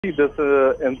This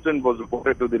incident was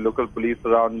reported to the local police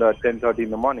around 10:30 in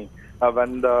the morning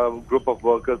when the group of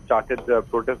workers started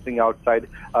protesting outside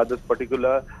this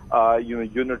particular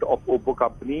unit of Oppo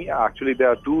company. Actually, there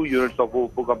are two units of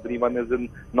Oppo company. One is in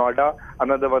Noida,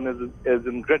 another one is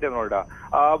in Greater Noida.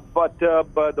 But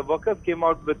the workers came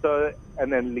out with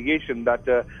an allegation that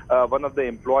one of the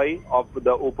employee of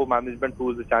the Oppo management, who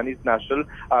is a Chinese national,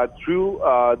 threw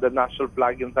the national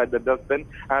flag inside the dustbin,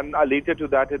 and later to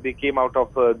that they came out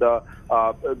of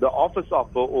the office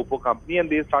of Oppo company, and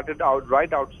they started out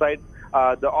right outside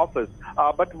the office.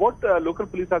 But what local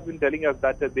police has been telling us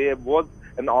that there was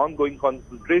an ongoing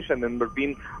concentration in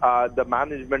between the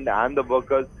management and the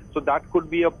workers. So that could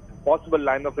be a possible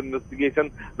line of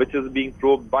investigation which is being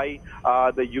probed by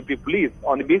the UP police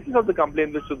on the basis of the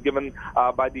complaint which was given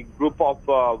by the group of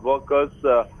workers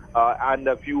and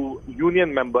a few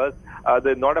union members.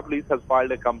 The Noida police has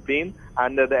filed a complaint,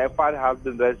 and the FIR has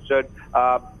been registered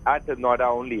at Noida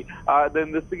only. The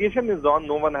investigation is on.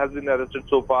 No one has been arrested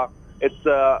so far. It's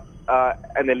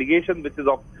an allegation which is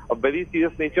of a very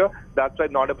serious nature. That's why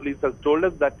Noida police has told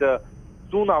us that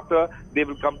soon after they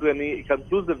will come to any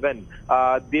conclusive end,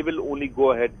 they will only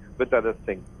go ahead with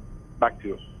arresting. Back to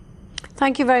you.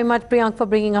 Thank you very much, Priyank, for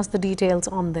bringing us the details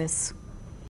on this.